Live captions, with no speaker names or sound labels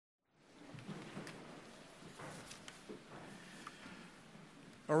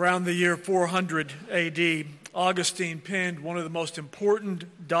Around the year 400 A.D., Augustine penned one of the most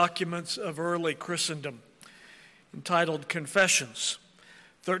important documents of early Christendom, entitled Confessions.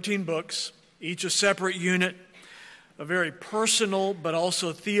 13 books, each a separate unit, a very personal but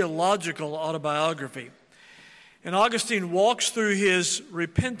also theological autobiography. And Augustine walks through his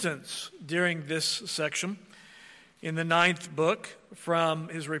repentance during this section in the 9th book, from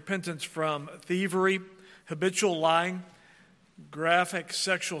his repentance from thievery, habitual lying, graphic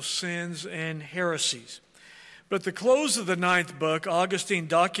sexual sins, and heresies. But at the close of the 9th book, Augustine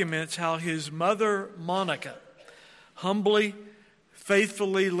documents how his mother, Monica, humbly,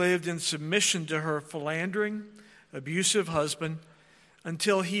 faithfully lived in submission to her philandering, abusive husband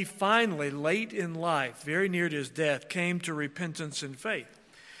until he finally, late in life, very near to his death, came to repentance and faith.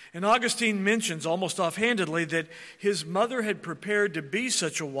 And Augustine mentions almost offhandedly that his mother had prepared to be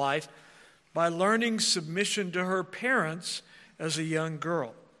such a wife by learning submission to her parents as a young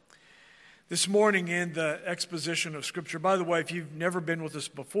girl. This morning in the exposition of Scripture, by the way, if you've never been with us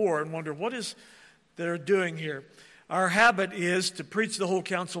before and wonder what is they're doing here, our habit is to preach the whole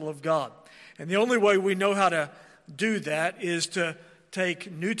counsel of God. And the only way we know how to do that is to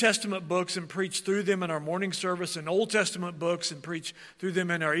take New Testament books and preach through them in our morning service, and Old Testament books and preach through them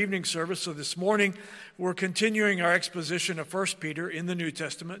in our evening service. So this morning we're continuing our exposition of 1 Peter in the New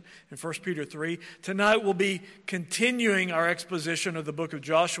Testament in 1 Peter 3. Tonight we'll be continuing our exposition of the book of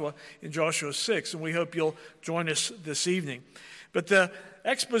Joshua in Joshua 6, and we hope you'll join us this evening. But the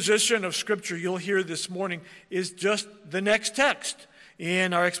exposition of Scripture you'll hear this morning is just the next text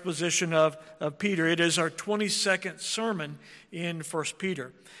in our exposition of Peter. It is our 22nd sermon in 1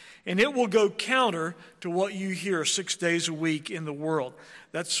 Peter. And it will go counter to what you hear 6 days a week in the world.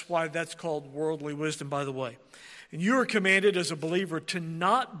 That's why that's called worldly wisdom, by the way. And you are commanded as a believer to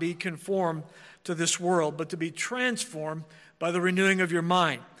not be conformed to this world, but to be transformed by the renewing of your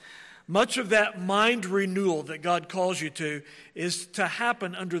mind. Much of that mind renewal that God calls you to is to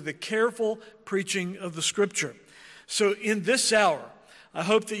happen under the careful preaching of the Scripture. So in this hour, I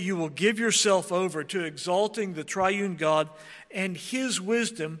hope that you will give yourself over to exalting the triune God and His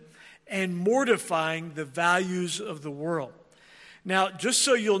wisdom and mortifying the values of the world. Now, just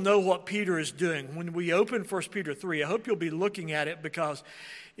so you'll know what Peter is doing, when we open 1 Peter 3, I hope you'll be looking at it, because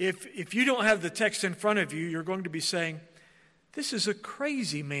if you don't have the text in front of you, you're going to be saying, this is a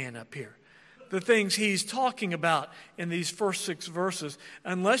crazy man up here. The things he's talking about in these first 6 verses,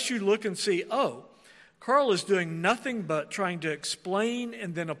 unless you look and see, oh, Carl is doing nothing but trying to explain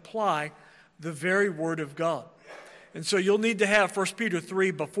and then apply the very Word of God. And so you'll need to have 1 Peter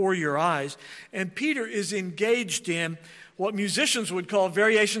 3 before your eyes. And Peter is engaged in what musicians would call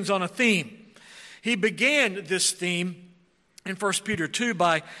variations on a theme. He began this theme in 1 Peter 2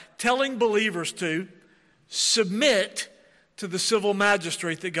 by telling believers to submit to the civil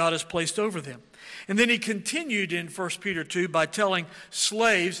magistrate that God has placed over them. And then he continued in 1 Peter 2 by telling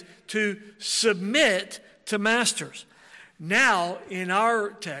slaves to submit to masters. Now, in our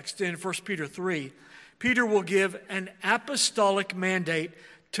text, in 1 Peter 3, Peter will give an apostolic mandate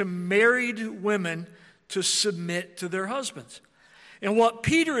to married women to submit to their husbands. And what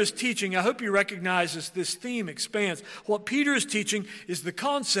Peter is teaching, I hope you recognize as this theme expands, what Peter is teaching is the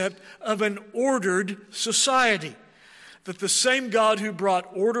concept of an ordered society. That the same God who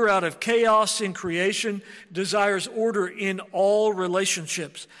brought order out of chaos in creation desires order in all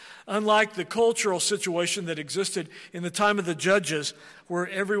relationships, unlike the cultural situation that existed in the time of the judges, where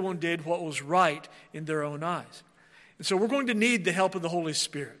everyone did what was right in their own eyes. And so we're going to need the help of the Holy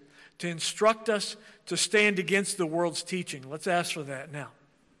Spirit to instruct us to stand against the world's teaching. Let's ask for that now.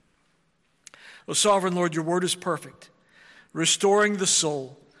 O sovereign Lord, your word is perfect, restoring the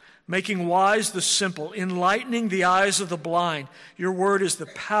soul, making wise the simple, enlightening the eyes of the blind. Your word is the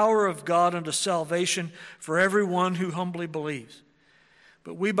power of God unto salvation for everyone who humbly believes.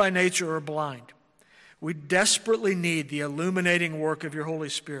 But we by nature are blind. We desperately need the illuminating work of your Holy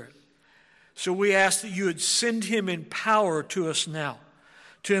Spirit. So we ask that you would send him in power to us now,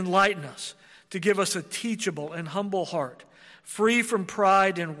 to enlighten us, to give us a teachable and humble heart, free from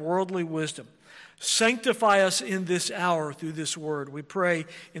pride and worldly wisdom. Sanctify us in this hour through this word. We pray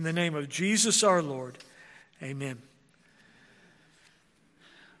in the name of Jesus our Lord. Amen.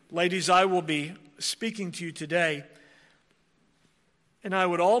 Ladies, I will be speaking to you today, and I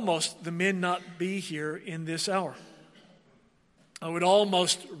would almost, the men not be here in this hour. I would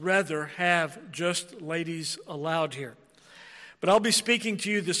almost rather have just ladies allowed here. But I'll be speaking to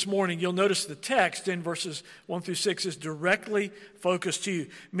you this morning. You'll notice the text in verses 1 through 6 is directly focused to you.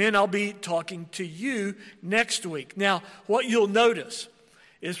 Men, I'll be talking to you next week. Now, what you'll notice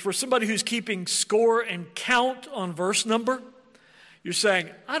is, for somebody who's keeping score and count on verse number, You're saying,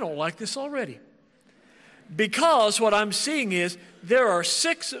 I don't like this already. Because what I'm seeing is there are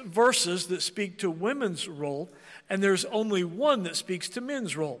 6 verses that speak to women's role, and there's only 1 that speaks to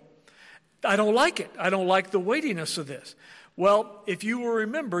men's role. I don't like it. I don't like the weightiness of this. Well, if you will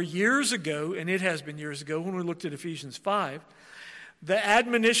remember years ago, and it has been years ago when we looked at Ephesians 5, the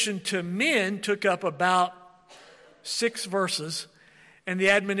admonition to men took up about 6 verses, and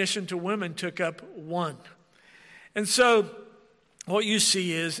the admonition to women took up 1. And so what you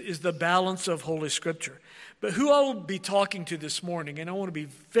see is the balance of Holy Scripture. But who I will be talking to this morning, and I want to be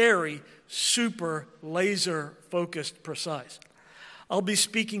very super laser focused, precise. I'll be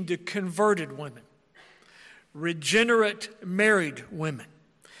speaking to converted women, regenerate married women.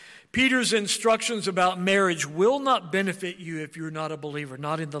 Peter's instructions about marriage will not benefit you if you're not a believer,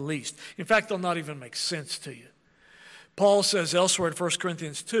 not in the least. In fact, they'll not even make sense to you. Paul says elsewhere in 1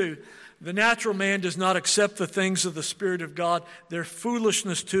 Corinthians 2, the natural man does not accept the things of the Spirit of God. They're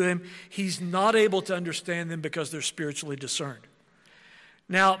foolishness to him. He's not able to understand them because they're spiritually discerned.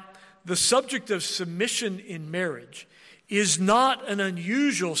 Now, the subject of submission in marriage is not an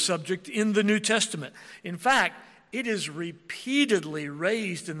unusual subject in the New Testament. In fact, it is repeatedly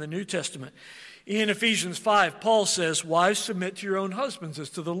raised in the New Testament. In Ephesians 5, Paul says, wives, submit to your own husbands as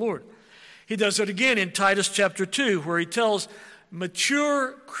to the Lord. He does it again in Titus chapter 2, where he tells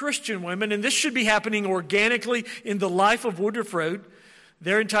mature Christian women, and this should be happening organically in the life of Woodruff Road.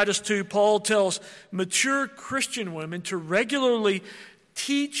 There in Titus 2, Paul tells mature Christian women to regularly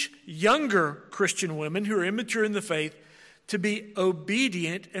teach younger Christian women who are immature in the faith to be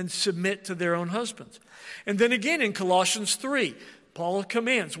obedient and submit to their own husbands. And then again in Colossians 3, Paul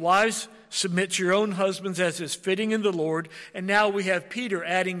commands, wives, submit to your own husbands as is fitting in the Lord. And now we have Peter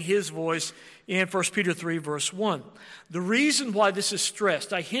adding his voice in 1 Peter 3, verse 1. The reason why this is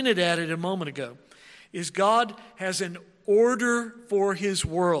stressed, I hinted at it a moment ago, is God has an order for his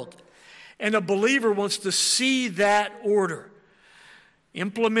world. And a believer wants to see that order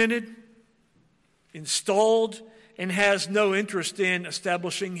implemented, installed, and has no interest in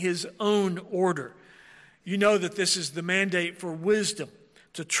establishing his own order. You know that this is the mandate for wisdom,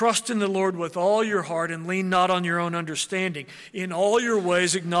 to trust in the Lord with all your heart and lean not on your own understanding. In all your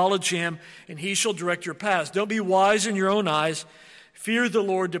ways acknowledge him, and he shall direct your paths. Don't be wise in your own eyes. Fear the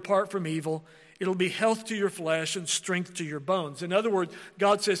Lord, depart from evil. It'll be health to your flesh and strength to your bones. In other words,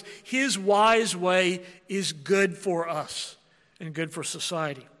 God says his wise way is good for us and good for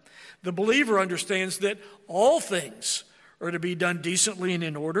society. The believer understands that all things are to be done decently and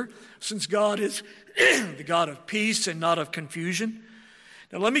in order, since God is the God of peace and not of confusion.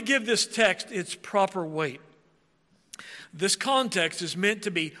 Now let me give this text its proper weight. This context is meant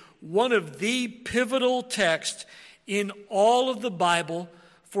to be one of the pivotal texts in all of the Bible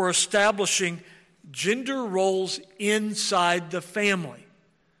for establishing gender roles inside the family.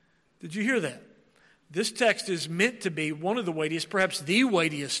 Did you hear that? This text is meant to be one of the weightiest, perhaps the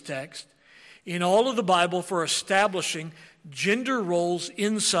weightiest text in all of the Bible for establishing gender roles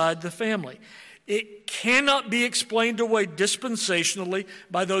inside the family. It cannot be explained away dispensationally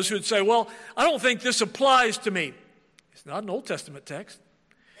by those who would say, well, I don't think this applies to me. It's not an Old Testament text.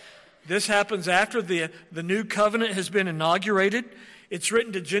 This happens after the new covenant has been inaugurated. It's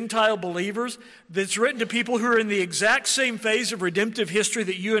written to Gentile believers. It's written to people who are in the exact same phase of redemptive history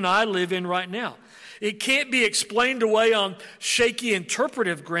that you and I live in right now. It can't be explained away on shaky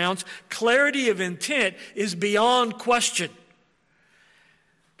interpretive grounds. Clarity of intent is beyond question.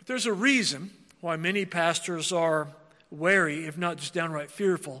 But there's a reason why many pastors are wary, if not just downright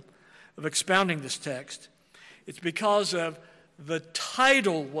fearful, of expounding this text. It's because of the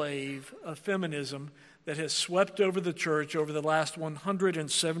tidal wave of feminism that has swept over the church over the last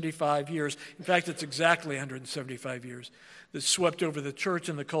 175 years. In fact, it's exactly 175 years that swept over the church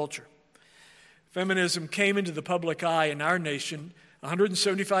and the culture. Feminism came into the public eye in our nation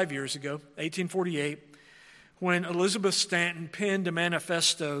 175 years ago, 1848, when Elizabeth Stanton penned a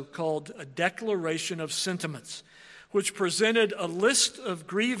manifesto called A Declaration of Sentiments, which presented a list of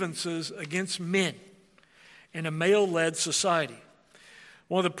grievances against men in a male-led society.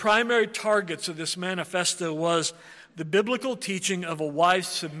 One of the primary targets of this manifesto was the biblical teaching of a wife's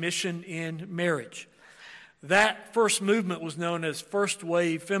submission in marriage. That first movement was known as first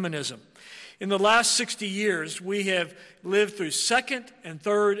wave feminism. In the last 60 years, we have lived through second and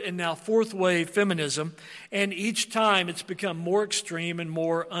third and now fourth wave feminism, and each time it's become more extreme and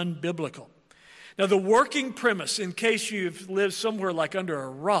more unbiblical. Now, the working premise, in case you've lived somewhere like under a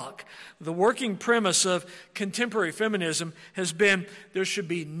rock, the working premise of contemporary feminism has been there should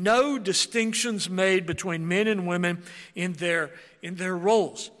be no distinctions made between men and women in their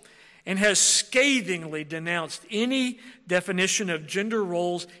roles. and has scathingly denounced any definition of gender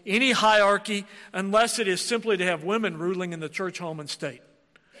roles, any hierarchy, unless it is simply to have women ruling in the church, home, and state.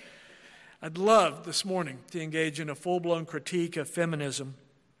 I'd love this morning to engage in a full-blown critique of feminism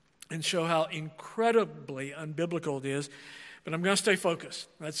and show how incredibly unbiblical it is, but I'm going to stay focused.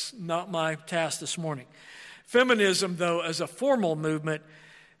 That's not my task this morning. Feminism, though, as a formal movement,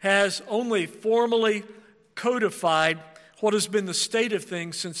 has only formally codified what has been the state of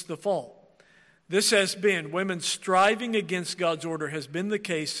things since the fall. This has been, women striving against God's order has been the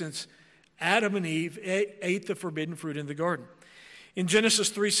case since Adam and Eve ate the forbidden fruit in the garden. In Genesis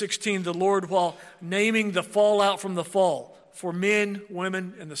 3:16, the Lord, while naming the fallout from the fall for men,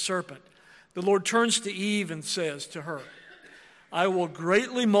 women, and the serpent, the Lord turns to Eve and says to her, I will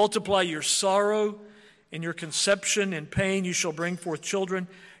greatly multiply your sorrow and your conception and pain. You shall bring forth children.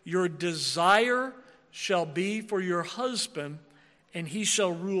 Your desire shall be for your husband, and he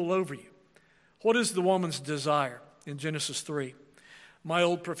shall rule over you. What is the woman's desire in Genesis 3? My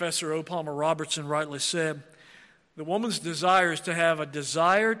old professor, O. Palmer Robertson, rightly said, the woman's desire is to have a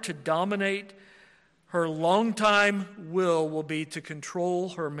desire to dominate. Her longtime will be to control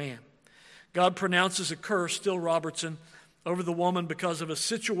her man. God pronounces a curse, still Robertson, over the woman because of a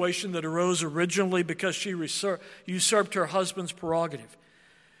situation that arose originally because she usurped her husband's prerogative.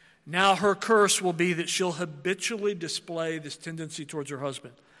 Now her curse will be that she'll habitually display this tendency towards her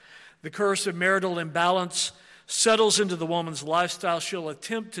husband. The curse of marital imbalance settles into the woman's lifestyle. She'll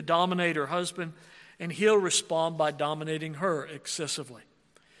attempt to dominate her husband, and he'll respond by dominating her excessively.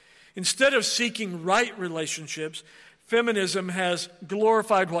 Instead of seeking right relationships, feminism has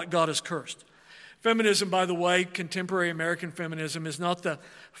glorified what God has cursed. Feminism, by the way, contemporary American feminism, is not the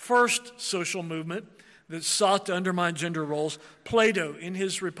first social movement that sought to undermine gender roles. Plato, in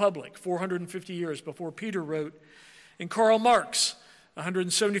his Republic, 450 years before Peter wrote, and Karl Marx,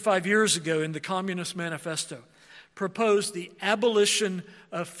 175 years ago in the Communist Manifesto, proposed the abolition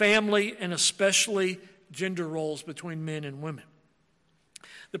of family and especially gender roles between men and women.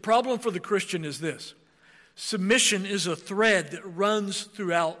 The problem for the Christian is this. Submission is a thread that runs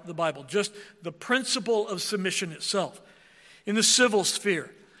throughout the Bible, just the principle of submission itself. In the civil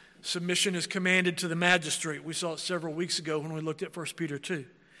sphere, submission is commanded to the magistrate. We saw it several weeks ago when we looked at 1 Peter 2.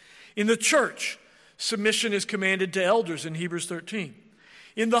 In the church, submission is commanded to elders in Hebrews 13.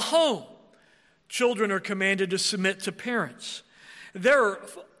 In the home, children are commanded to submit to parents. There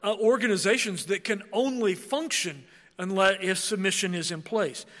are organizations that can only function if submission is in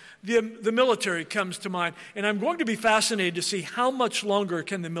place. The military comes to mind, and I'm going to be fascinated to see how much longer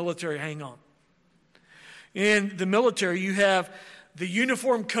can the military hang on. In the military, you have the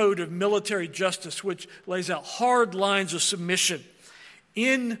Uniform Code of Military Justice, which lays out hard lines of submission.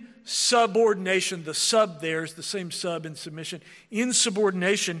 In subordination, the sub there is the same sub in submission.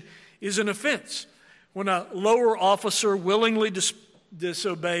 Insubordination is an offense. When a lower officer willingly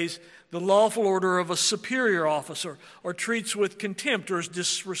disobeys the lawful order of a superior officer, or treats with contempt or is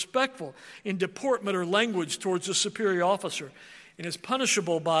disrespectful in deportment or language towards a superior officer, and is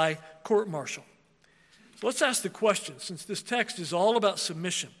punishable by court-martial. So let's ask the question, since this text is all about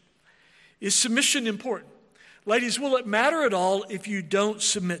submission. Is submission important? Ladies, will it matter at all if you don't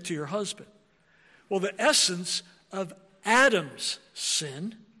submit to your husband? Well, the essence of Adam's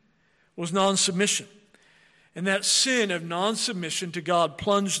sin was non-submission. And that sin of non-submission to God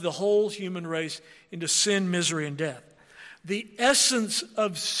plunged the whole human race into sin, misery, and death. The essence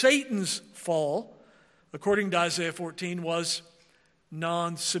of Satan's fall, according to Isaiah 14, was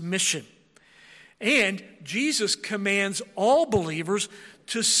non-submission. And Jesus commands all believers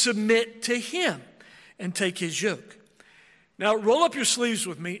to submit to him and take his yoke. Now, roll up your sleeves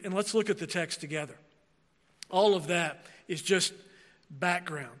with me and let's look at the text together. All of that is just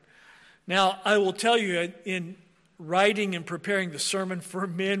background. Now, I will tell you, in writing and preparing the sermon for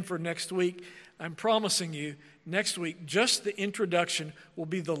men for next week, I'm promising you, next week, just the introduction will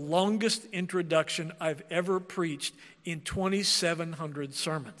be the longest introduction I've ever preached in 2,700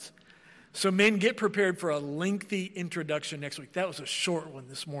 sermons. So men, get prepared for a lengthy introduction next week. That was a short one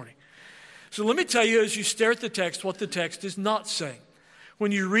this morning. So let me tell you, as you stare at the text, what the text is not saying.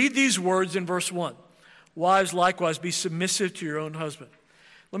 When you read these words in verse 1, wives likewise be submissive to your own husband.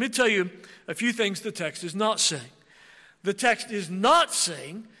 Let me tell you a few things the text is not saying. The text is not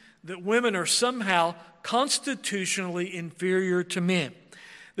saying that women are somehow constitutionally inferior to men.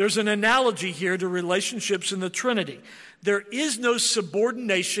 There's an analogy here to relationships in the Trinity. There is no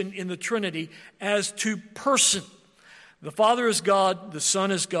subordination in the Trinity as to person. The Father is God, the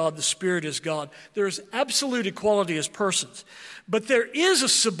Son is God, the Spirit is God. There is absolute equality as persons. But there is a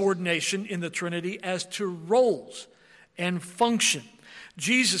subordination in the Trinity as to roles and function.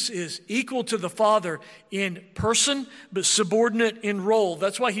 Jesus is equal to the Father in person, but subordinate in role.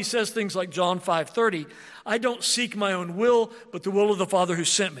 That's why he says things like John 5:30, I don't seek my own will, but the will of the Father who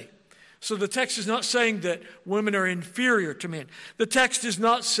sent me. So the text is not saying that women are inferior to men. The text is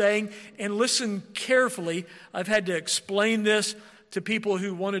not saying, and listen carefully, I've had to explain this to people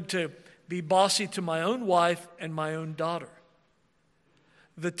who wanted to be bossy to my own wife and my own daughter.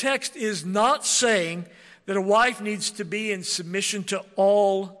 The text is not saying that a wife needs to be in submission to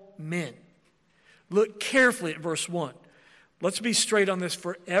all men. Look carefully at verse 1. Let's be straight on this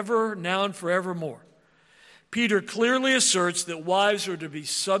forever, now and forevermore. Peter clearly asserts that wives are to be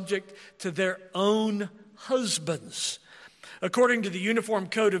subject to their own husbands. According to the Uniform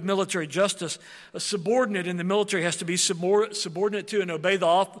Code of Military Justice, a subordinate in the military has to be subordinate to and obey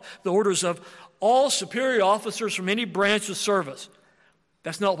the orders of all superior officers from any branch of service.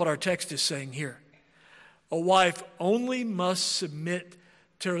 That's not what our text is saying here. A wife only must submit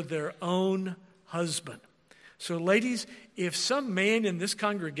to their own husband. So ladies, if some man in this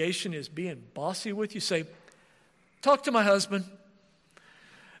congregation is being bossy with you, say, talk to my husband.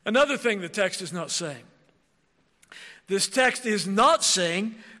 Another thing the text is not saying. This text is not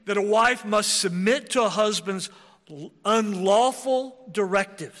saying that a wife must submit to a husband's unlawful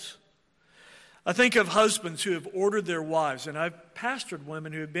directives. I think of husbands who have ordered their wives, and I've pastored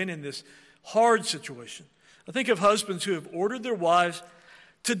women who have been in this hard situation. I think of husbands who have ordered their wives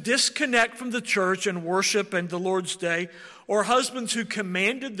to disconnect from the church and worship and the Lord's Day, or husbands who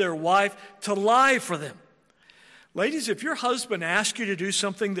commanded their wife to lie for them. Ladies, if your husband asks you to do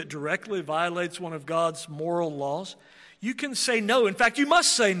something that directly violates one of God's moral laws, you can say no. In fact, you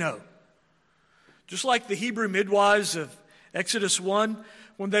must say no. Just like the Hebrew midwives of Exodus 1,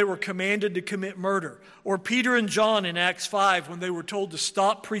 when they were commanded to commit murder, or Peter and John in Acts 5 when they were told to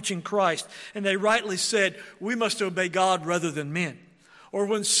stop preaching Christ, and they rightly said, we must obey God rather than men. Or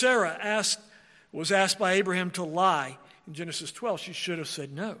when Sarah was asked by Abraham to lie in Genesis 12, she should have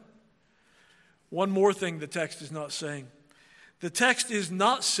said no. One more thing the text is not saying. The text is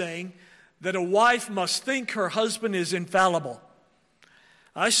not saying that a wife must think her husband is infallible.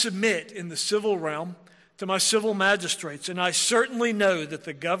 I submit in the civil realm to my civil magistrates, and I certainly know that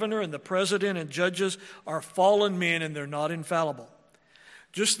the governor and the president and judges are fallen men and they're not infallible.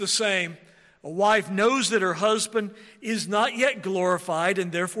 Just the same, a wife knows that her husband is not yet glorified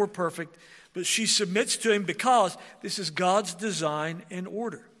and therefore perfect, but she submits to him because this is God's design and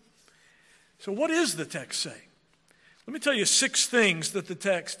order. So what is the text saying? Let me tell you 6 things that the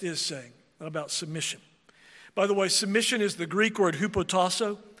text is saying about submission. By the way, submission is the Greek word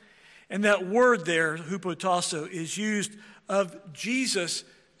hupotasso. And that word there, hupotasso, is used of Jesus'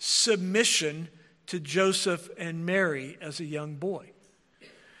 submission to Joseph and Mary as a young boy.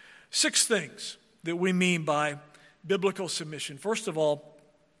 6 things that we mean by biblical submission. First of all,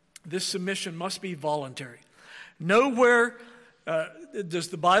 this submission must be voluntary. Nowhere does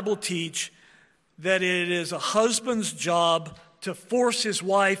the Bible teach that it is a husband's job to force his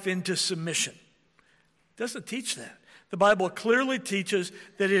wife into submission. It doesn't teach that. The Bible clearly teaches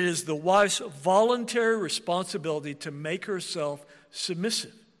that it is the wife's voluntary responsibility to make herself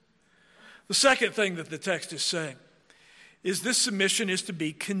submissive. The second thing that the text is saying is this submission is to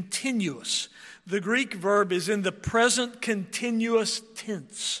be continuous. The Greek verb is in the present continuous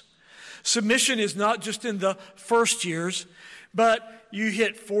tense. Submission is not just in the first years, but you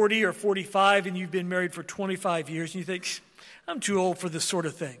hit 40 or 45 and you've been married for 25 years and you think, I'm too old for this sort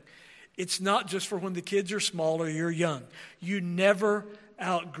of thing. It's not just for when the kids are small or you're young. You never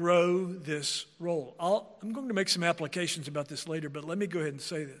outgrow this role. I'm going to make some applications about this later, but let me go ahead and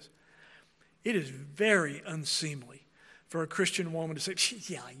say this. It is very unseemly for a Christian woman to say,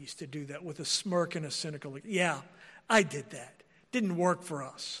 yeah, I used to do that, with a smirk and a cynical, yeah, I did that. Didn't work for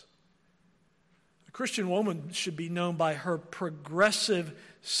us. A Christian woman should be known by her progressive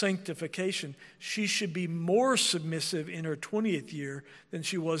sanctification. She should be more submissive in her 20th year than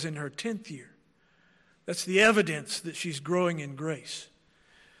she was in her 10th year. That's the evidence that she's growing in grace.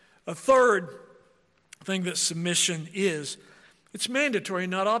 A third thing that submission is, it's mandatory,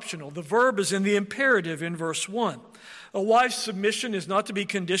 not optional. The verb is in the imperative in verse 1. A wife's submission is not to be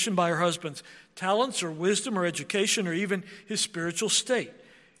conditioned by her husband's talents or wisdom or education or even his spiritual state.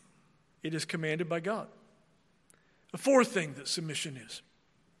 It is commanded by God. The fourth thing that submission is,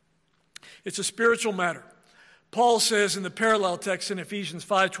 it's a spiritual matter. Paul says in the parallel text in Ephesians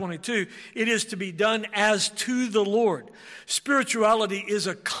 5:22, it is to be done as to the Lord. Spirituality is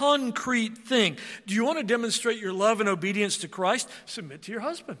a concrete thing. Do you want to demonstrate your love and obedience to Christ? Submit to your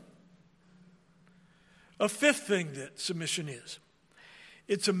husband. A fifth thing that submission is,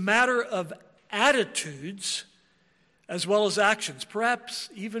 it's a matter of attitudes as well as actions, perhaps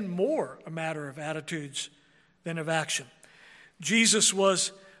even more a matter of attitudes than of action. Jesus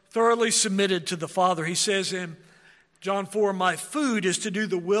was thoroughly submitted to the Father. He says in John 4, "My food is to do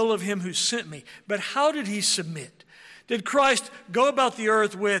the will of him who sent me." But how did he submit? Did Christ go about the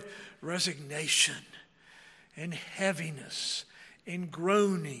earth with resignation and heaviness and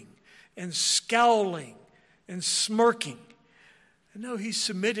groaning and scowling and smirking? No, he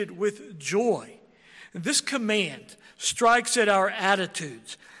submitted with joy. And this command strikes at our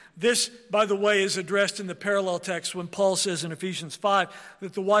attitudes. This, by the way, is addressed in the parallel text when Paul says in Ephesians 5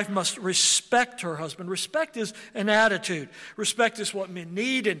 that the wife must respect her husband. Respect is an attitude. Respect is what men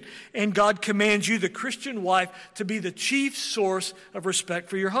need, and God commands you, the Christian wife, to be the chief source of respect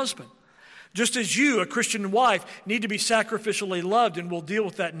for your husband. Just as you, a Christian wife, need to be sacrificially loved, and we'll deal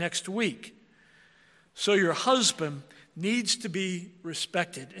with that next week, so your husband needs to be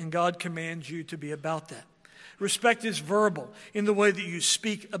respected, and God commands you to be about that. Respect is verbal in the way that you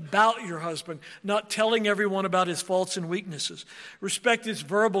speak about your husband, not telling everyone about his faults and weaknesses. Respect is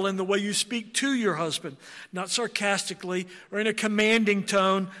verbal in the way you speak to your husband, not sarcastically or in a commanding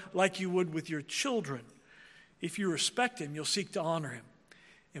tone like you would with your children. If you respect him, you'll seek to honor him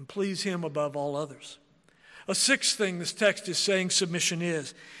and please him above all others. A sixth thing this text is saying submission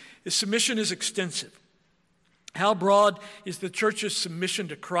is submission is extensive. How broad is the church's submission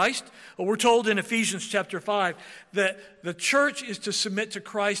to Christ? Well, we're told in Ephesians chapter 5 that the church is to submit to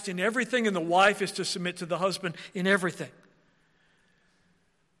Christ in everything, and the wife is to submit to the husband in everything.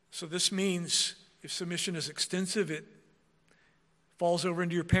 So this means if submission is extensive, it falls over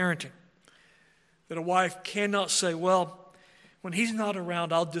into your parenting. That a wife cannot say, well, when he's not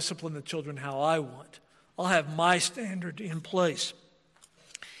around, I'll discipline the children how I want. I'll have my standard in place.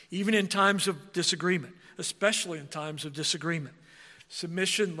 Even in times of disagreement. Especially in times of disagreement.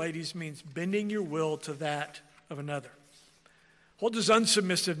 Submission, ladies, means bending your will to that of another. What does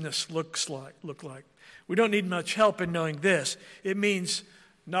unsubmissiveness look like? We don't need much help in knowing this. It means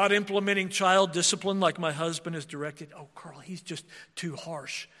not implementing child discipline like my husband is directed. Oh, Carl, he's just too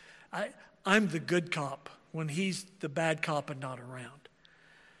harsh. I'm the good cop when he's the bad cop and not around.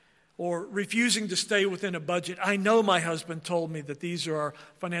 Or refusing to stay within a budget. I know my husband told me that these are our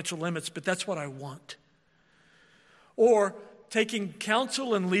financial limits, but that's what I want. Or taking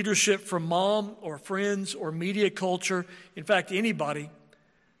counsel and leadership from mom or friends or media culture, in fact, anybody,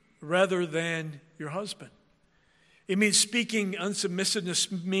 rather than your husband. It means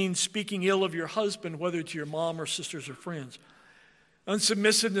unsubmissiveness means speaking ill of your husband, whether to your mom or sisters or friends.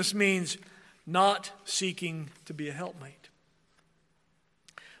 Unsubmissiveness means not seeking to be a helpmate.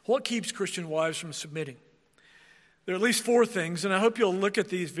 What keeps Christian wives from submitting? There are at least 4 things, and I hope you'll look at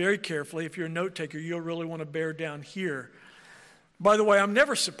these very carefully. If you're a note taker, you'll really want to bear down here. By the way, I'm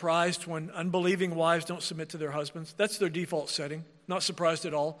never surprised when unbelieving wives don't submit to their husbands. That's their default setting. Not surprised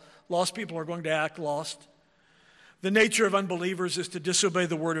at all. Lost people are going to act lost. The nature of unbelievers is to disobey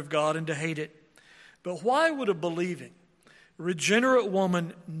the word of God and to hate it. But why would a believing, regenerate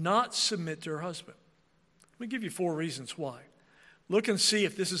woman not submit to her husband? Let me give you 4 reasons why. Look and see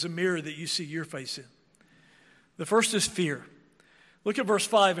if this is a mirror that you see your face in. The first is fear. Look at verse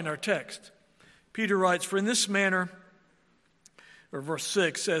 5 in our text. Peter writes, "For in this manner," or verse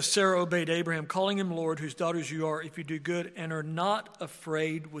 6 says, "Sarah obeyed Abraham, calling him Lord, whose daughters you are, if you do good and are not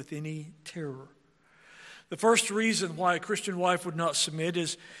afraid with any terror." The first reason why a Christian wife would not submit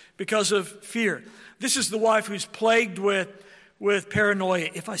is because of fear. This is the wife who's plagued with paranoia.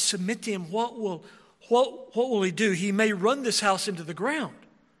 If I submit to him, what will he do? He may run this house into the ground.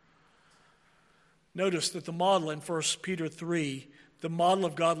 Notice that the model in 1 Peter 3, the model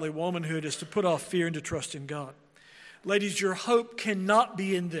of godly womanhood is to put off fear and to trust in God. Ladies, your hope cannot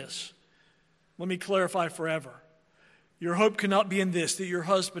be in this. Let me clarify forever. Your hope cannot be in this, that your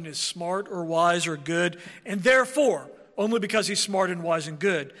husband is smart or wise or good, and therefore, only because he's smart and wise and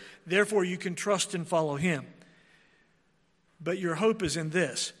good, therefore you can trust and follow him. But your hope is in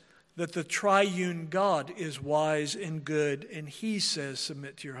this, that the triune God is wise and good, and he says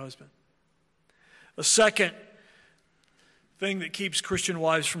submit to your husband. A second thing that keeps Christian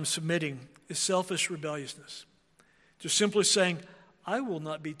wives from submitting is selfish rebelliousness. Just simply saying, I will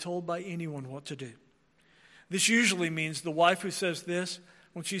not be told by anyone what to do. This usually means the wife who says this,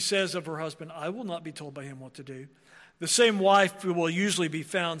 when she says of her husband, I will not be told by him what to do, the same wife who will usually be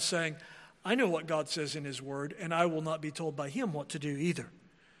found saying, I know what God says in his word, and I will not be told by him what to do either.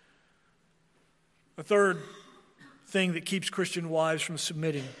 A third thing that keeps Christian wives from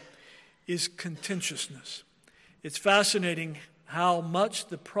submitting is contentiousness. It's fascinating how much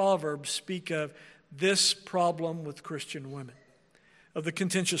the Proverbs speak of this problem with Christian women, of the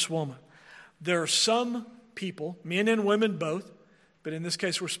contentious woman. There are some people, men and women both, but in this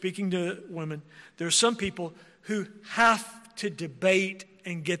case we're speaking to women. There are some people who have to debate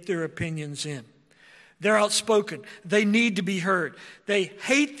and get their opinions in. They're outspoken. They need to be heard. They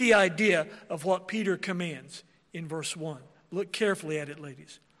hate the idea of what Peter commands in verse 1. Look carefully at it,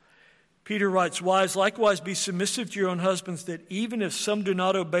 ladies. Peter writes, "Wives, likewise be submissive to your own husbands, that even if some do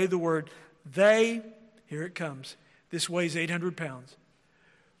not obey the word, they," here it comes, this weighs 800 pounds,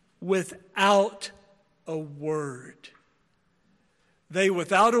 "without a word. They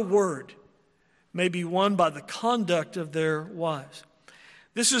without a word may be won by the conduct of their wives."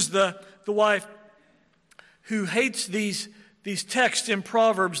 This is the wife who hates these texts in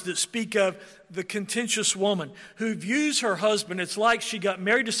Proverbs that speak of the contentious woman, who views her husband, it's like she got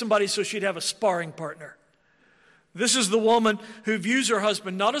married to somebody so she'd have a sparring partner. This is the woman who views her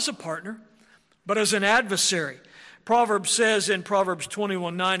husband not as a partner, but as an adversary. Proverbs says in Proverbs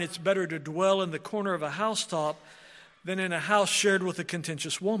 21:9, it's better to dwell in the corner of a housetop than in a house shared with a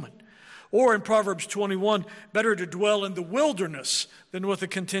contentious woman. Or in Proverbs 21, better to dwell in the wilderness than with a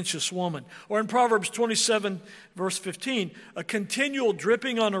contentious woman. Or in Proverbs 27, verse 15, a continual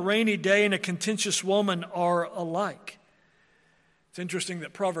dripping on a rainy day and a contentious woman are alike. It's interesting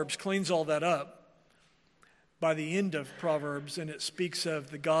that Proverbs cleans all that up by the end of Proverbs, and it speaks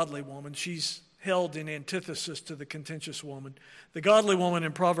of the godly woman. She's held in antithesis to the contentious woman. The godly woman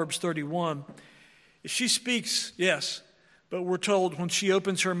in Proverbs 31, she speaks, yes, but we're told when she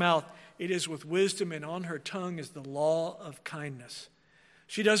opens her mouth, it is with wisdom, and on her tongue is the law of kindness.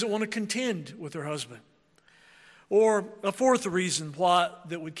 She doesn't want to contend with her husband. Or a fourth reason why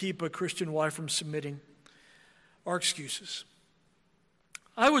that would keep a Christian wife from submitting are excuses.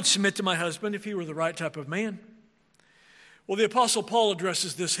 I would submit to my husband if he were the right type of man. Well, the Apostle Paul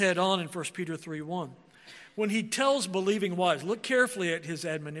addresses this head on in 1 Peter 3:1. When he tells believing wives, look carefully at his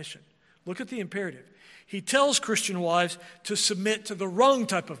admonition. Look at the imperative. He tells Christian wives to submit to the wrong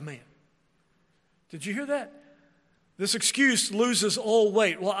type of man. Did you hear that? This excuse loses all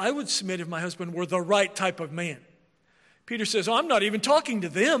weight. Well, I would submit if my husband were the right type of man. Peter says, I'm not even talking to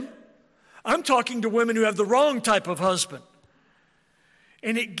them. I'm talking to women who have the wrong type of husband.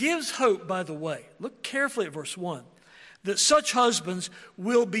 And it gives hope, by the way. Look carefully at verse 1. That such husbands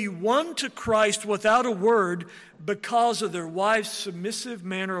will be won to Christ without a word because of their wife's submissive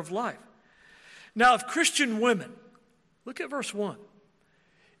manner of life. Now, if Christian women, look at verse 1.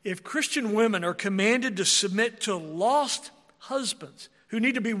 If Christian women are commanded to submit to lost husbands who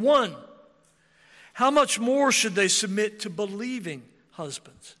need to be won, how much more should they submit to believing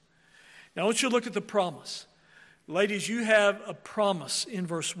husbands? Now, I want you to look at the promise. Ladies, you have a promise in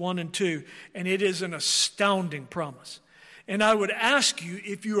verse 1 and 2, and it is an astounding promise. And I would ask you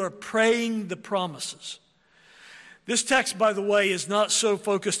if you are praying the promises. This text, by the way, is not so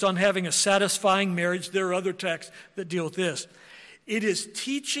focused on having a satisfying marriage. There are other texts that deal with this. It is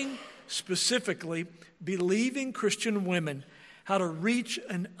teaching specifically believing Christian women how to reach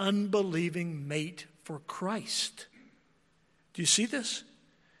an unbelieving mate for Christ. Do you see this?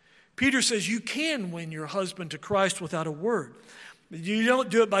 Peter says you can win your husband to Christ without a word. You don't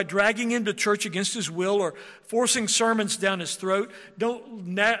do it by dragging him to church against his will or forcing sermons down his throat. Don't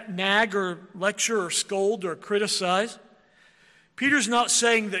nag or lecture or scold or criticize. Peter's not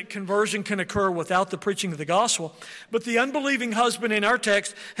saying that conversion can occur without the preaching of the gospel, but the unbelieving husband in our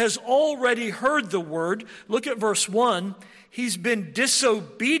text has already heard the word. Look at verse 1. He's been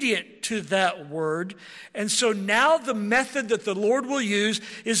disobedient to that word, and so now the method that the Lord will use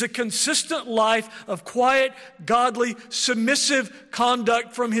is a consistent life of quiet, godly, submissive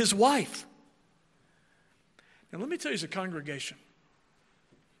conduct from his wife. Now let me tell you as a congregation,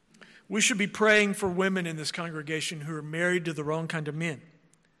 we should be praying for women in this congregation who are married to the wrong kind of men.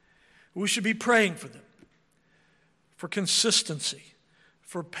 We should be praying for them, for consistency,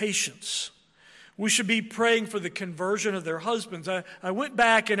 for patience. We should be praying for the conversion of their husbands. I went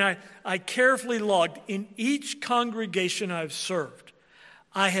back and I carefully logged. In each congregation I've served,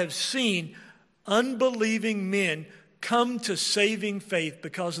 I have seen unbelieving men come to saving faith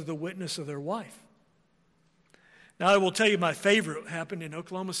because of the witness of their wife. Now, I will tell you my favorite happened in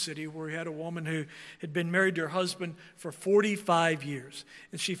Oklahoma City, where we had a woman who had been married to her husband for 45 years.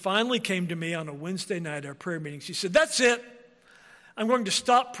 And she finally came to me on a Wednesday night at our prayer meeting. She said, that's it. I'm going to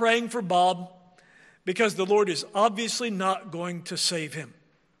stop praying for Bob because the Lord is obviously not going to save him.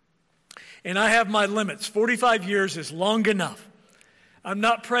 And I have my limits. 45 years is long enough. I'm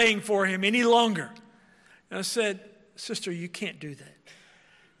not praying for him any longer. And I said, sister, you can't do that.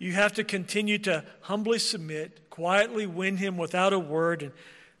 You have to continue to humbly submit, quietly win him without a word. And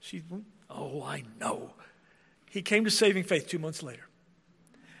she, oh, I know. He came to saving faith 2 months later.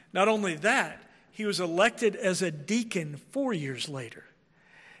 Not only that, he was elected as a deacon 4 years later.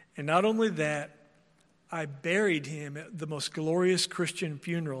 And not only that, I buried him at the most glorious Christian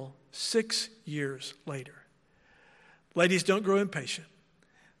funeral 6 years later. Ladies, don't grow impatient.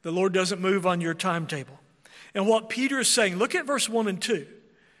 The Lord doesn't move on your timetable. And what Peter is saying, look at verse 1 and 2.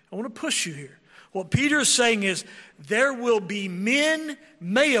 I want to push you here. What Peter is saying is there will be men,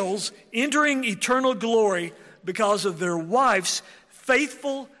 males, entering eternal glory because of their wives'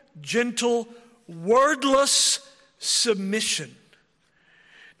 faithful, gentle, wordless submission.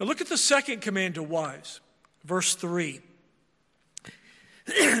 Now look at the second command to wives, verse 3.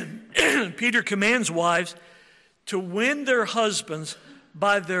 Peter commands wives to win their husbands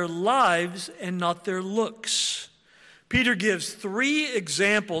by their lives and not their looks. Peter gives 3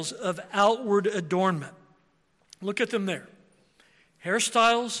 examples of outward adornment. Look at them there.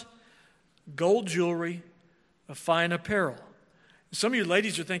 Hairstyles, gold jewelry, a fine apparel. Some of you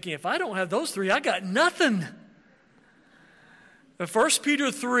ladies are thinking, if I don't have those 3, I got nothing. 1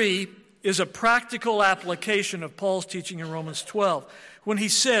 Peter 3 is a practical application of Paul's teaching in Romans 12 when he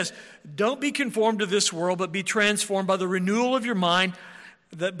says, don't be conformed to this world, but be transformed by the renewal of your mind,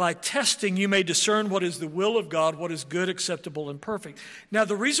 that by testing you may discern what is the will of God, what is good, acceptable, and perfect. Now,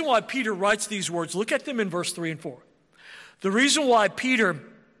 the reason why Peter writes these words, look at them in verse 3 and 4. The reason why Peter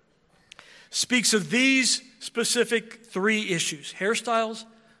speaks of these specific 3 issues, hairstyles,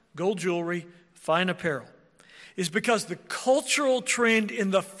 gold jewelry, fine apparel, is because the cultural trend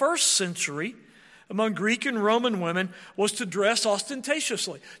in the first century among Greek and Roman women was to dress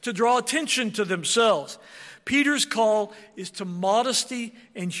ostentatiously, to draw attention to themselves. Peter's call is to modesty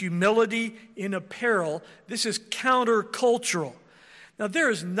and humility in apparel. This is countercultural. Now, there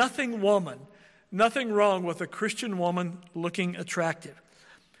is nothing wrong with a Christian woman looking attractive.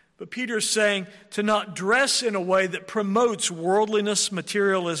 But Peter is saying to not dress in a way that promotes worldliness,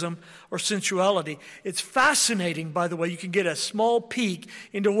 materialism, or sensuality. It's fascinating, by the way. You can get a small peek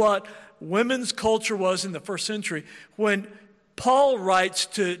into what women's culture was in the first century. When Paul writes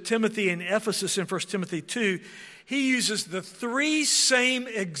to Timothy in Ephesus in 1 Timothy 2, he uses the 3 same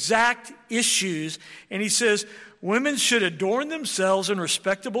exact issues, and he says, women should adorn themselves in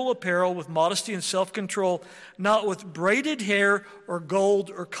respectable apparel with modesty and self-control, not with braided hair or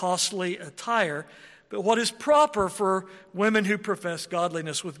gold or costly attire, but what is proper for women who profess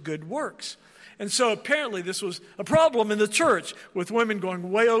godliness with good works. And so apparently this was a problem in the church with women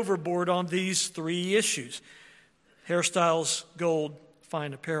going way overboard on these 3 issues. Hairstyles, gold,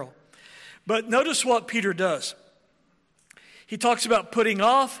 fine apparel. But notice what Peter does. He talks about putting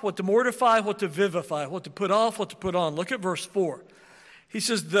off, what to mortify, what to vivify, what to put off, what to put on. Look at verse 4. He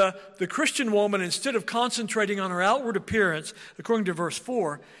says the Christian woman, instead of concentrating on her outward appearance, according to verse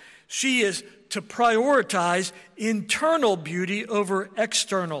 4, she is to prioritize internal beauty over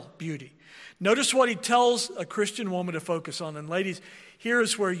external beauty. Notice what he tells a Christian woman to focus on. And ladies, here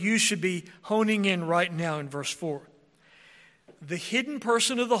is where you should be honing in right now in verse 4. The hidden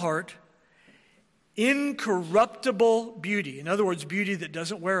person of the heart, incorruptible beauty. In other words, beauty that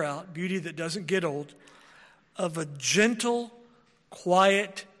doesn't wear out, beauty that doesn't get old, of a gentle,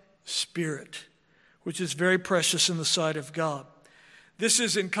 quiet spirit, which is very precious in the sight of God. This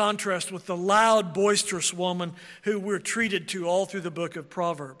is in contrast with the loud, boisterous woman who we're treated to all through the book of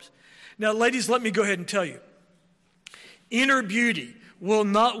Proverbs. Now, ladies, let me go ahead and tell you. Inner beauty will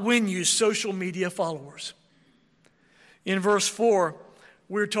not win you social media followers. In verse 4,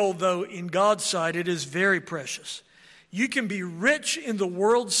 we're told, though, in God's sight, it is very precious. You can be rich in the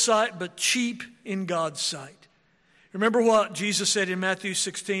world's sight, but cheap in God's sight. Remember what Jesus said in Matthew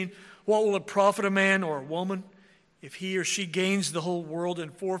 16? What will it profit a man or a woman if he or she gains the whole world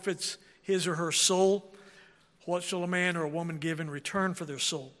and forfeits his or her soul? What shall a man or a woman give in return for their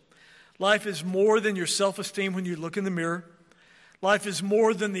soul? Life is more than your self-esteem when you look in the mirror. Life is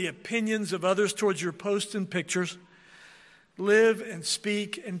more than the opinions of others towards your posts and pictures. Live and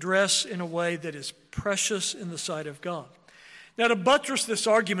speak and dress in a way that is precious in the sight of God. Now, to buttress this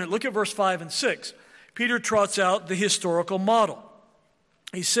argument, look at verse 5 and 6. Peter trots out the historical model.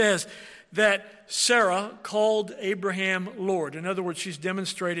 He says that Sarah called Abraham Lord. In other words, she's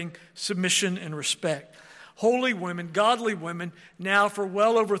demonstrating submission and respect. Holy women, godly women, now for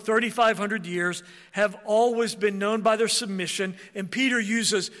well over 3,500 years, have always been known by their submission, and Peter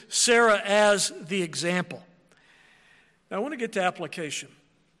uses Sarah as the example. Now, I want to get to application,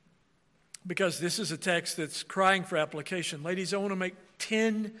 because this is a text that's crying for application. Ladies, I want to make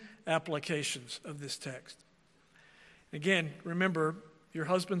 10 applications of this text. Again, remember, your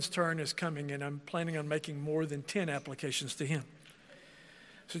husband's turn is coming, and I'm planning on making more than 10 applications to him.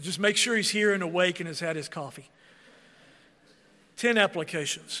 So just make sure he's here and awake and has had his coffee. 10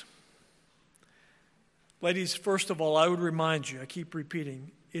 applications. Ladies, first of all, I would remind you, I keep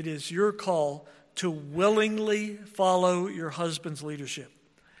repeating, it is your call to willingly follow your husband's leadership.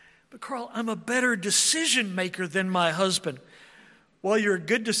 But Carl, I'm a better decision maker than my husband. Well, your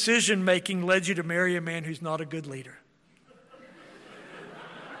good decision making led you to marry a man who's not a good leader.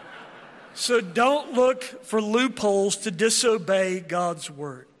 So don't look for loopholes to disobey God's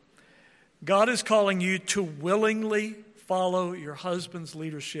word. God is calling you to willingly follow your husband's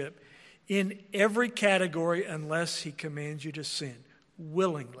leadership in every category unless he commands you to sin.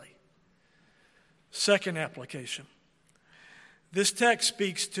 Willingly. Second application. This text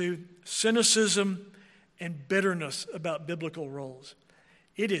speaks to cynicism and bitterness about biblical roles.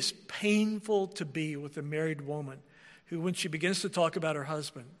 It is painful to be with a married woman who, when she begins to talk about her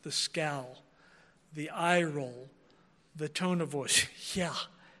husband, the scowl, the eye roll, the tone of voice, yeah,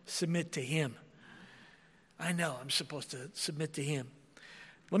 submit to him. I know I'm supposed to submit to him.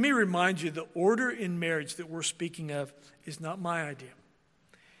 Let me remind you, the order in marriage that we're speaking of is not my idea.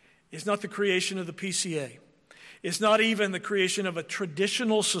 It's not the creation of the PCA. It's not even the creation of a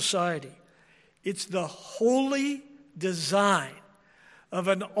traditional society. It's the holy design of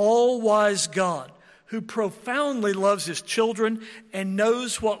an all-wise God who profoundly loves his children and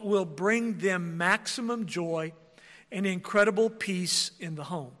knows what will bring them maximum joy and incredible peace in the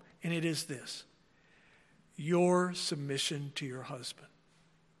home. And it is this: your submission to your husband.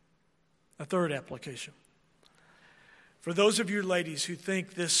 A third application. For those of you ladies who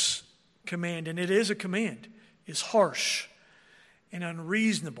think this command, and it is a command, is harsh and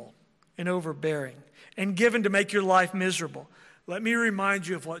unreasonable and overbearing and given to make your life miserable, let me remind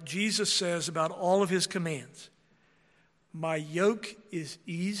you of what Jesus says about all of his commands. My yoke is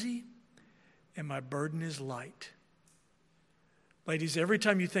easy and my burden is light. Ladies, every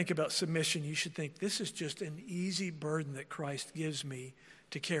time you think about submission, you should think, this is just an easy burden that Christ gives me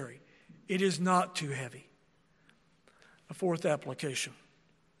to carry. It is not too heavy. A fourth application.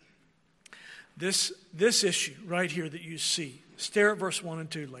 This issue right here that you see, stare at verse 1 and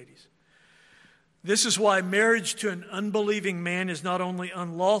 2, ladies. This is why marriage to an unbelieving man is not only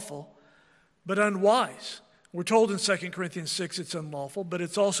unlawful, but unwise. We're told in 2 Corinthians 6 it's unlawful, but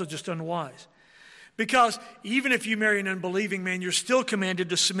it's also just unwise. Because even if you marry an unbelieving man, you're still commanded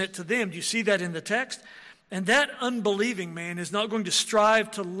to submit to them. Do you see that in the text? And that unbelieving man is not going to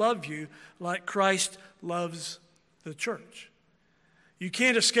strive to love you like Christ loves the church. You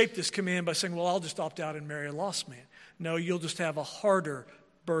can't escape this command by saying, well, I'll just opt out and marry a lost man. No, you'll just have a harder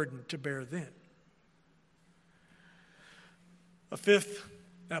burden to bear then. A fifth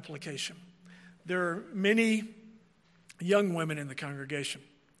application. There are many young women in the congregation,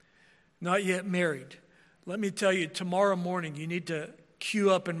 not yet married. Let me tell you, tomorrow morning you need to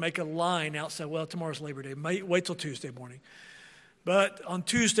queue up and make a line outside. Well, tomorrow's Labor Day. Wait till Tuesday morning. But on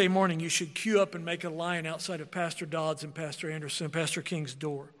Tuesday morning, you should queue up and make a line outside of Pastor Dodd's and Pastor Anderson and Pastor King's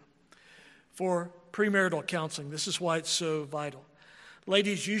door for premarital counseling. This is why it's so vital.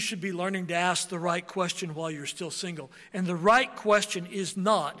 Ladies, you should be learning to ask the right question while you're still single. And the right question is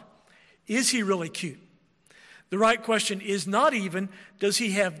not, is he really cute? The right question is not even, does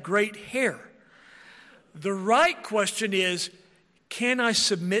he have great hair? The right question is, can I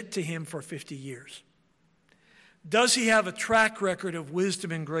submit to him for 50 years? Does he have a track record of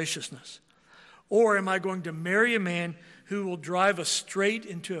wisdom and graciousness? Or am I going to marry a man who will drive us straight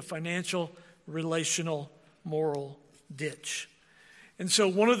into a financial, relational, moral ditch? And so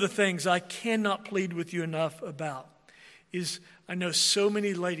one of the things I cannot plead with you enough about is I know so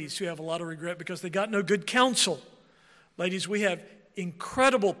many ladies who have a lot of regret because they got no good counsel. Ladies, we have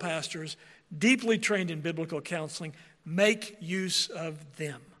incredible pastors, deeply trained in biblical counseling. Make use of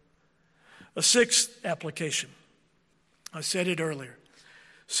them. A sixth application. I said it earlier.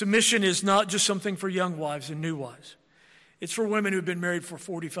 Submission is not just something for young wives and new wives. It's for women who've been married for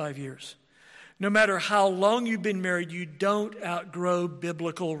 45 years. No matter how long you've been married, you don't outgrow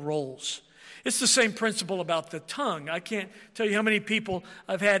biblical roles. It's the same principle about the tongue. I can't tell you how many people,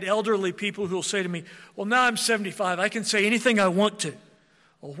 I've had elderly people who will say to me, well, now I'm 75, I can say anything I want to.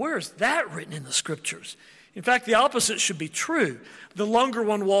 Well, where is that written in the scriptures? In fact, the opposite should be true. The longer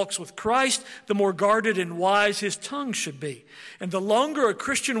one walks with Christ, the more guarded and wise his tongue should be. And the longer a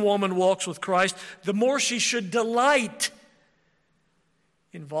Christian woman walks with Christ, the more she should delight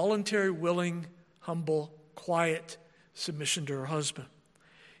in voluntary, willing, humble, quiet submission to her husband.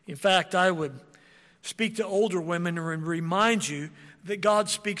 In fact, I would speak to older women and remind you that God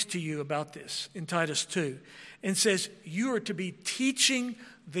speaks to you about this in Titus 2 and says you are to be teaching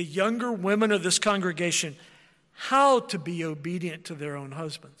the younger women of this congregation how to be obedient to their own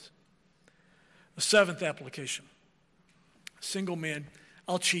husbands. A seventh application. Single men,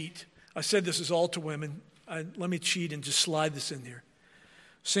 I'll cheat. I said this is all to women. let me cheat and just slide this in here.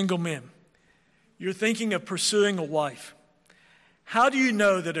 Single men, you're thinking of pursuing a wife. How do you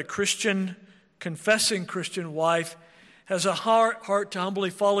know that a Christian, confessing Christian wife has a heart to humbly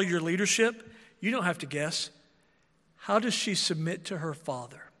follow your leadership? You don't have to guess. How does she submit to her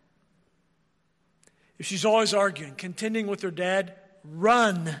father? If she's always arguing, contending with her dad,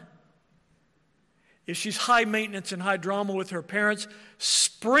 run. If she's high maintenance and high drama with her parents,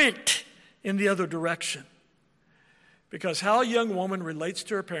 sprint in the other direction. Because how a young woman relates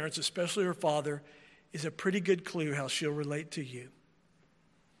to her parents, especially her father, is a pretty good clue how she'll relate to you.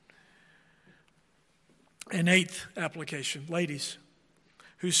 An eighth application, ladies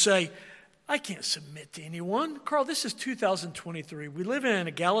who say, I can't submit to anyone. Carl, this is 2023. We live in an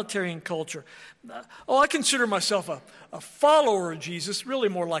egalitarian culture. I consider myself a follower of Jesus, really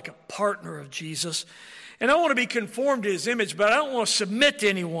more like a partner of Jesus. And I want to be conformed to his image, but I don't want to submit to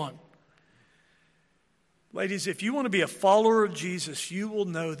anyone. Ladies, if you want to be a follower of Jesus, you will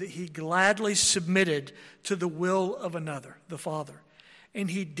know that he gladly submitted to the will of another, the Father. And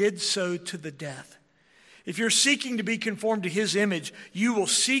he did so to the death. If you're seeking to be conformed to his image, you will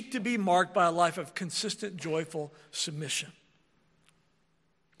seek to be marked by a life of consistent, joyful submission.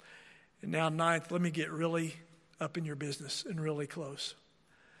 And now, ninth, let me get really up in your business and really close.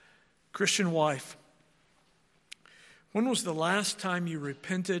 Christian wife, when was the last time you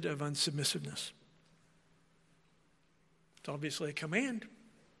repented of unsubmissiveness? It's obviously a command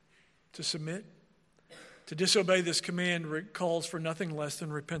to submit. To disobey this command calls for nothing less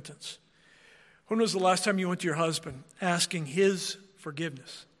than repentance. When was the last time you went to your husband asking his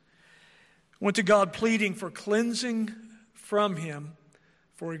forgiveness? Went to God pleading for cleansing from him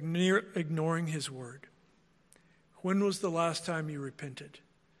for ignoring his word? When was the last time you repented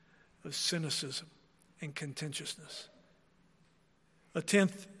of cynicism and contentiousness? A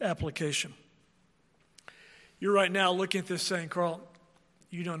 10th application. You're right now looking at this saying, Carl,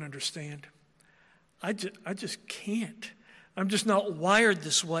 you don't understand. I just can't. I'm just not wired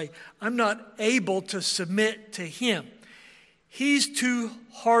this way. I'm not able to submit to him. He's too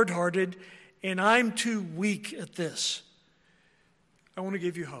hard-hearted, and I'm too weak at this. I want to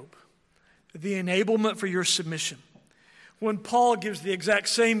give you hope. The enablement for your submission. When Paul gives the exact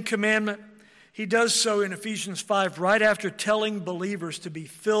same commandment, he does so in Ephesians 5, right after telling believers to be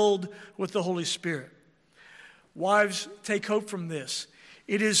filled with the Holy Spirit. Wives, take hope from this.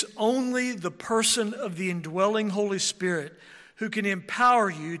 It is only the person of the indwelling Holy Spirit who can empower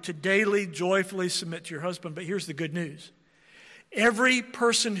you to daily, joyfully submit to your husband. But here's the good news. Every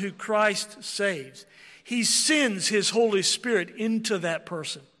person who Christ saves, he sends his Holy Spirit into that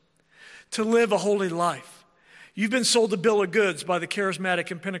person to live a holy life. You've been sold a bill of goods by the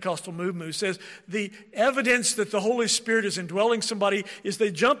charismatic and Pentecostal movement who says the evidence that the Holy Spirit is indwelling somebody is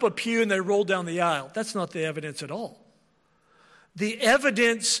they jump a pew and they roll down the aisle. That's not the evidence at all. The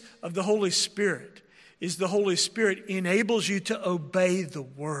evidence of the Holy Spirit is the Holy Spirit enables you to obey the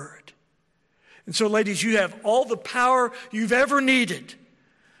Word. And so, ladies, you have all the power you've ever needed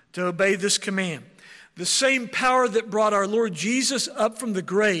to obey this command. The same power that brought our Lord Jesus up from the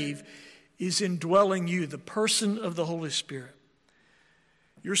grave is indwelling you, the person of the Holy Spirit.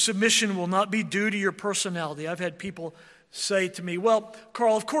 Your submission will not be due to your personality. I've had people say to me, well,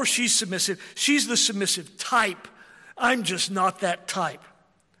 Carl, of course she's submissive. She's the submissive type. I'm just not that type.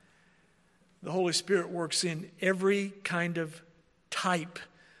 The Holy Spirit works in every kind of type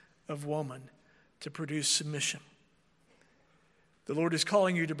of woman to produce submission. The Lord is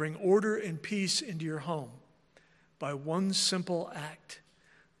calling you to bring order and peace into your home by one simple act,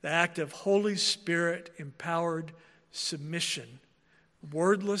 the act of Holy Spirit empowered submission,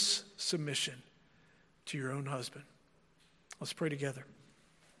 wordless submission to your own husband. Let's pray together.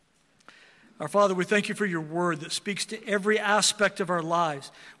 Our Father, we thank you for your word that speaks to every aspect of our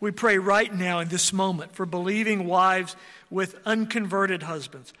lives. We pray right now in this moment for believing wives with unconverted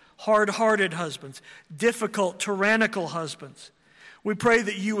husbands, hard-hearted husbands, difficult, tyrannical husbands. We pray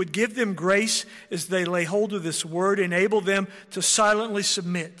that you would give them grace as they lay hold of this word, enable them to silently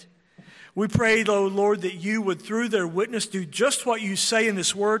submit. We pray, though, Lord, that you would, through their witness, do just what you say in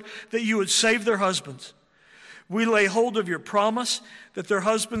this word, that you would save their husbands. We lay hold of your promise that their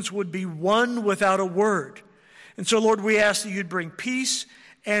husbands would be one without a word. And so, Lord, we ask that you'd bring peace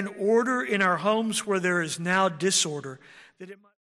and order in our homes where there is now disorder, that it might